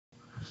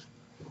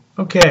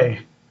Okay,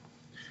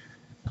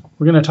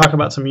 we're going to talk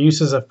about some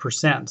uses of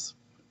percents.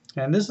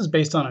 And this is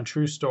based on a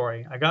true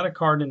story. I got a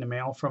card in the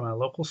mail from a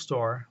local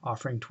store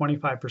offering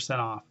 25%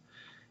 off.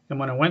 And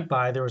when I went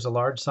by, there was a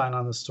large sign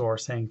on the store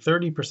saying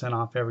 30%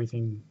 off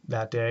everything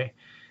that day.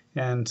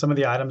 And some of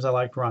the items I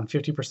liked were on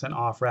 50%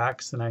 off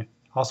racks. And I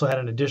also had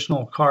an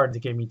additional card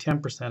that gave me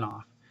 10%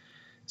 off.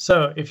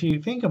 So if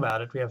you think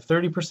about it, we have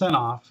 30%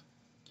 off,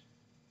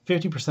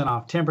 50%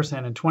 off,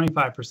 10%, and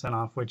 25%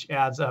 off, which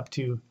adds up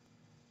to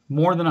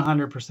more than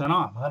 100%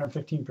 off,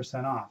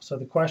 115% off. So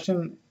the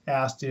question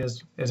asked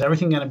is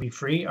everything going to be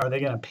free? Are they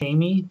going to pay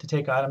me to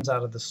take items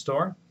out of the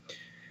store?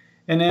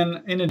 And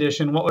then in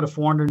addition, what would a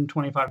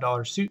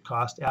 $425 suit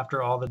cost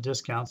after all the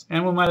discounts?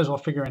 And we might as well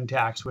figure in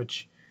tax,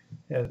 which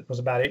was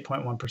about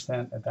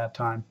 8.1% at that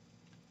time.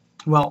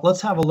 Well,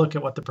 let's have a look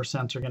at what the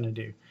percents are going to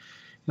do.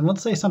 And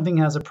let's say something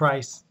has a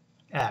price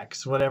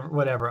X,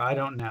 whatever, I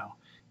don't know.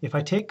 If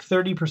I take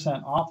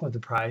 30% off of the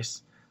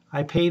price,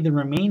 I pay the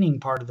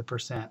remaining part of the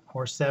percent,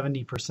 or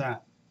 70%.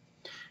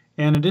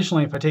 And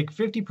additionally, if I take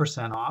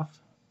 50% off,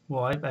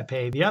 well, I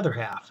pay the other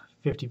half,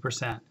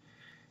 50%.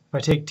 If I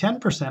take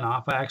 10%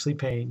 off, I actually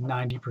pay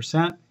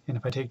 90%. And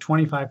if I take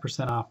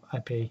 25% off, I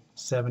pay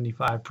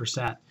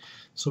 75%.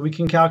 So we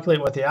can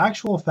calculate what the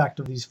actual effect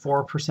of these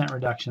 4%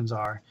 reductions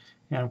are.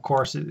 And of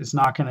course, it's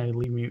not going to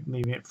leave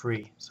me it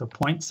free. So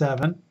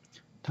 0.7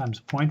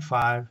 times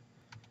 0.5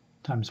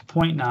 times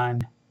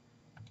 0.9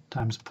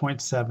 times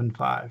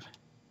 0.75.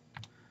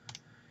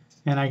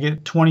 And I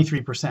get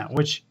 23%,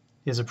 which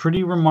is a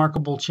pretty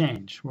remarkable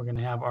change. We're going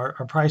to have our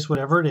price,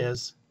 whatever it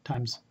is,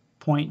 times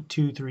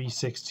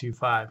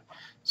 0.23625.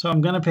 So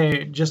I'm going to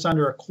pay just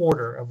under a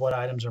quarter of what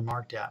items are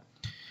marked at.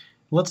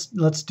 Let's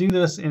do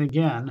this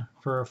again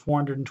for a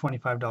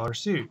 $425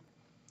 suit.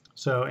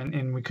 So,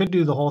 and we could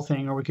do the whole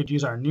thing, or we could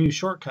use our new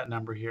shortcut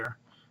number here.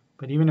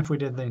 But even if we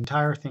did the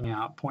entire thing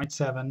out,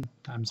 0.7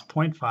 times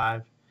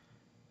 0.5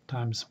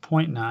 times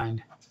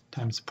 0.9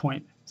 times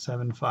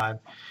 0.75.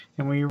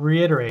 And we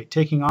reiterate,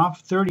 taking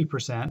off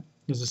 30%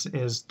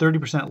 is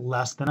 30%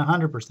 less than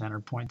 100%,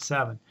 or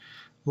 0.7.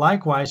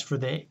 Likewise, for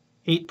the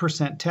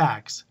 8%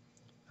 tax,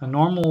 a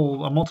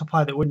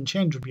multiply that wouldn't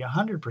change would be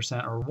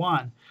 100%, or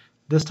 1.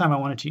 This time I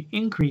wanted to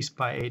increase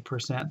by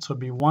 8%, so it would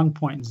be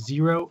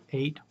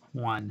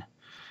 1.081.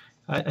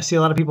 I see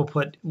a lot of people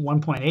put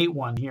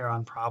 1.81 here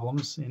on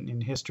problems in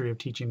history of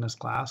teaching this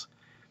class.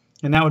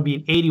 And that would be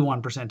an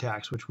 81%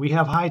 tax, which we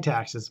have high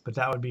taxes, but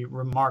that would be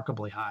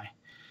remarkably high.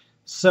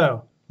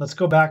 So let's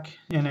go back,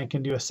 and I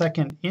can do a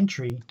second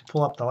entry to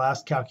pull up the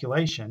last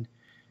calculation,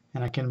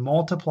 and I can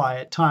multiply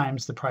it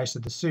times the price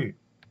of the suit.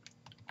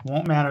 It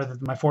won't matter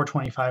that my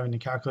 425 in the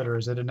calculator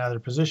is at another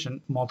position.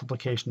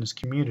 Multiplication is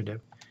commutative.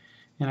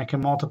 And I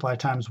can multiply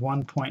times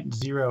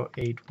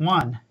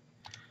 1.081, and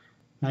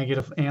I get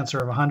an answer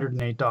of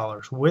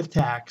 $108. With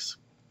tax,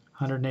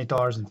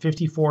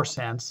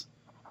 $108.54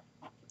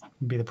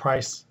 would be the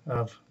price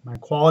of my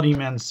quality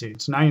men's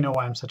suit. So now you know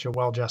why I'm such a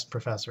well-dressed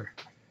professor.